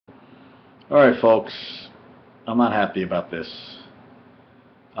Alright, folks, I'm not happy about this.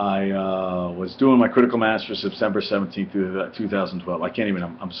 I was doing my critical mass for September 17th, 2012. I can't even,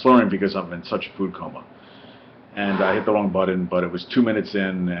 I'm slurring because I'm in such a food coma. And I hit the wrong button, but it was 2 minutes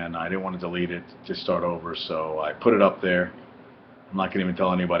in, and I didn't want to delete it to start over, so I put it up there. I'm not going to even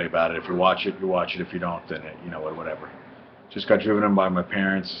tell anybody about it. If you watch it, you watch it. If you don't, then, whatever. Just got driven in by my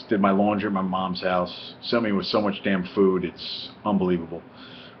parents, did my laundry at my mom's house, sent me with so much damn food, it's unbelievable.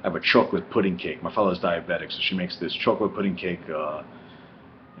 I have a chocolate pudding cake. My father's diabetic, so she makes this chocolate pudding cake.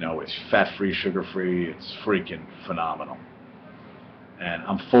 It's fat-free, sugar-free. It's freaking phenomenal. And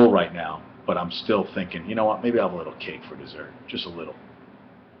I'm full right now, but I'm still thinking, you know what? Maybe I'll have a little cake for dessert, just a little,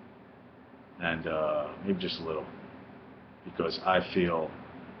 and maybe just a little, because I feel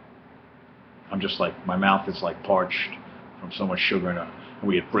I'm just like my mouth is like parched from so much sugar in it. And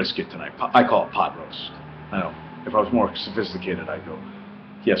we had brisket tonight. I call it pot roast. I know. If I was more sophisticated, I'd go,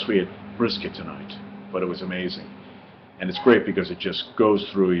 yes, we had brisket tonight, but it was amazing. And it's great because it just goes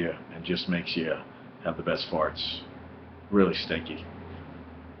through you and just makes you have the best farts. Really stinky.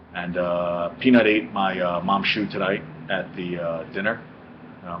 And Peanut ate my mom's shoe tonight at the dinner.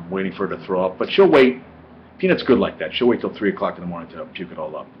 I'm waiting for her to throw up, but she'll wait. Peanut's good like that. She'll wait till 3 o'clock in the morning to puke it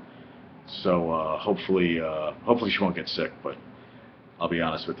all up. So hopefully she won't get sick, but I'll be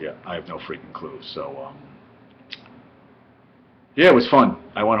honest with you, I have no freaking clue. So yeah, it was fun.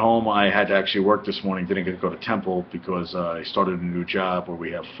 I went home. I had to actually work this morning. Didn't get to go to Temple because I started a new job where we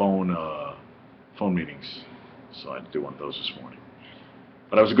have phone meetings. So I had to do one of those this morning.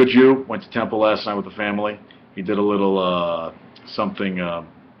 But I was a good Jew. Went to Temple last night with the family. He did a little something,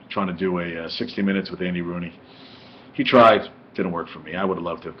 trying to do a 60 Minutes with Andy Rooney. He tried. Didn't work for me. I would have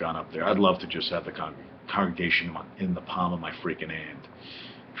loved to have gone up there. I'd love to just have the congregation in the palm of my freaking hand.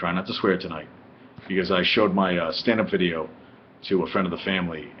 Try not to swear tonight, because I showed my stand-up video to a friend of the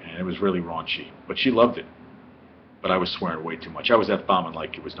family, and it was really raunchy. But she loved it. But I was swearing way too much. I was F-bombing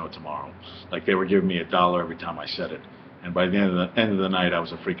like it was no tomorrow. Like they were giving me $1 every time I said it. And by the end of the night, I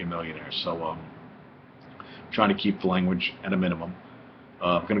was a freaking millionaire. So trying to keep the language at a minimum.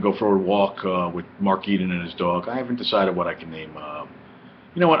 I'm going to go for a walk with Mark Eden and his dog. I haven't decided what I can name.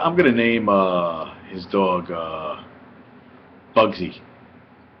 You know what? I'm going to name his dog Bugsy.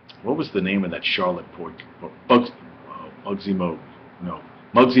 What was the name of that Charlotte pork? Bugsy Moog. No.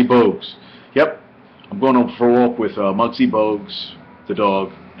 Muggsy Bogues. Yep. I'm going for a walk with Muggsy Bogues, the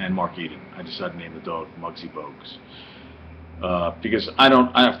dog, and Mark Eden. I decided to name the dog Muggsy Bogues. Because I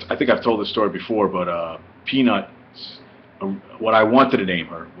think I've told this story before, but Peanut, what I wanted to name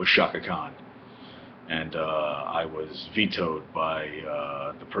her was Shaka Khan, and I was vetoed by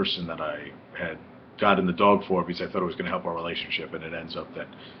the person that I had gotten the dog for, because I thought it was going to help our relationship, and it ends up that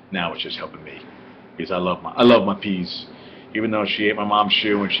now it's just helping me, because I love my peas. Even though she ate my mom's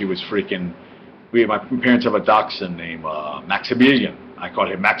shoe and she was freaking, my parents have a dachshund named Maximilian. I call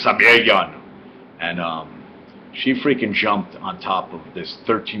him Maximilian, and she freaking jumped on top of this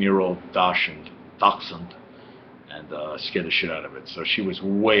 13-year-old dachshund and scared the shit out of it. So she was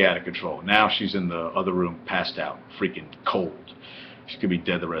way out of control. Now she's in the other room, passed out, freaking cold. She could be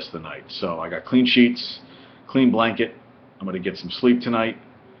dead the rest of the night. So I got clean sheets, clean blanket. I'm going to get some sleep tonight.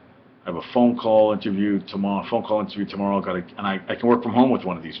 I have a phone call interview tomorrow. And I can work from home with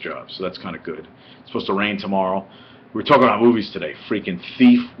one of these jobs, so that's kind of good. It's supposed to rain tomorrow. We were talking about movies today. Freaking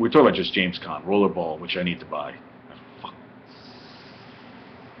Thief. We were talking about just James Caan, Rollerball, which I need to buy.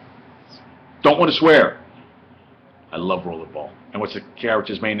 Don't want to swear. I love Rollerball. And what's the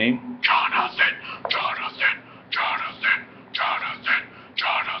character's main name? Jonathan.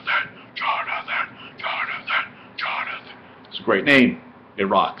 It's a great name. It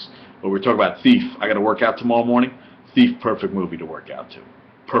rocks. But we're talking about Thief. I got to work out tomorrow morning. Thief, perfect movie to work out to.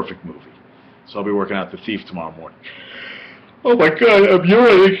 Perfect movie. So I'll be working out The Thief tomorrow morning. Oh my God, I'm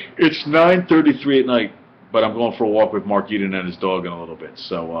urinating. It's 9:33 at night, but I'm going for a walk with Mark Eden and his dog in a little bit.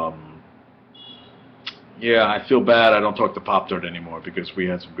 So yeah, I feel bad I don't talk to Pop Tart anymore, because we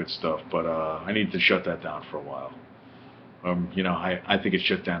had some good stuff, but I need to shut that down for a while. I think it's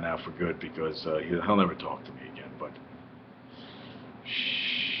shut down now for good, because he'll never talk to me again. But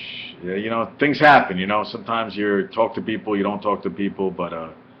yeah, things happen. Sometimes you talk to people, you don't talk to people, but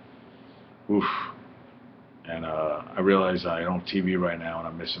oof. And I realize I don't TV right now, and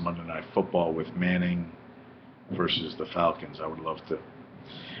I'm missing Monday Night Football with Manning versus the Falcons. I would love to,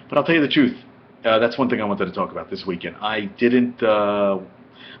 but I'll tell you the truth. That's one thing I wanted to talk about this weekend. I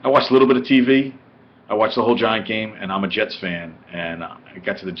watched a little bit of TV. I watched the whole Giant game, and I'm a Jets fan. And I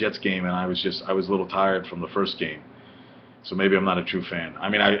got to the Jets game, and I was a little tired from the first game. So maybe I'm not a true fan. I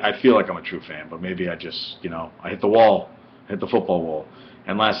mean, I feel like I'm a true fan, but maybe I just, I hit the wall. I hit the football wall.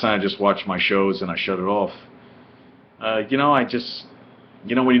 And last night I just watched my shows and I shut it off. You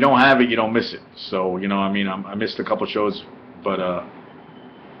know, when you don't have it, you don't miss it. So, you know, I mean, I missed a couple shows, but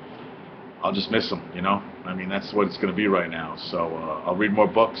I'll just miss them, you know. I mean, that's what it's going to be right now. So I'll read more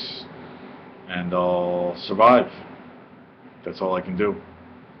books and I'll survive. That's all I can do.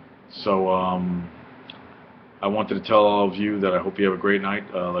 So I wanted to tell all of you that I hope you have a great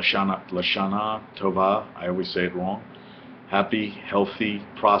night. Lashana Tova. I always say it wrong. Happy, healthy,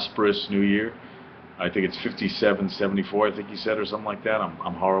 prosperous New Year. I think it's 5774, I think he said, or something like that.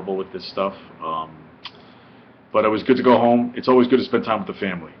 I'm horrible with this stuff. But it was good to go home. It's always good to spend time with the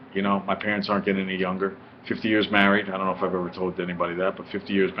family. You know, my parents aren't getting any younger. 50 years married. I don't know if I've ever told anybody that, but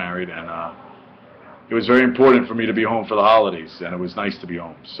 50 years married. And it was very important for me to be home for the holidays, and it was nice to be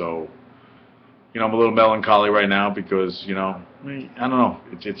home. So, you know, I'm a little melancholy right now because, you know, I don't know.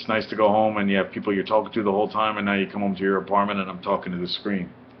 It's nice to go home and you have people you're talking to the whole time, and now you come home to your apartment and I'm talking to the screen.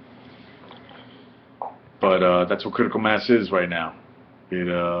 But that's what critical mass is right now. You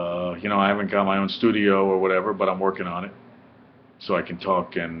know, I haven't got my own studio or whatever, but I'm working on it so I can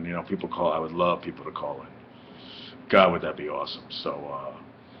talk and, you know, people call. I would love people to call in. God, would that be awesome. So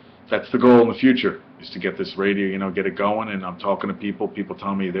that's the goal in the future, is to get this radio, you know, get it going. And I'm talking to people. People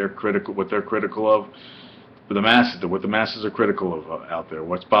tell me they're critical, what they're critical of. But the masses, what the masses are critical of out there,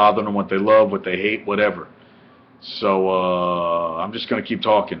 what's bothering them, what they love, what they hate, whatever. So I'm just going to keep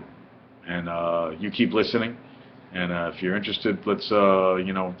talking. And you keep listening, and if you're interested, let's,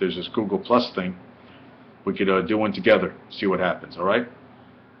 you know, there's this Google Plus thing. We could do one together, see what happens, all right?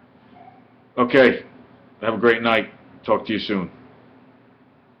 Okay, have a great night. Talk to you soon.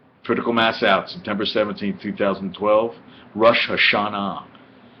 Critical Mass out, September 17th, 2012. Rosh Hashanah.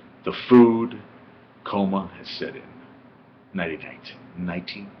 The food coma has set in. Nighty-night.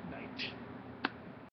 Nighty.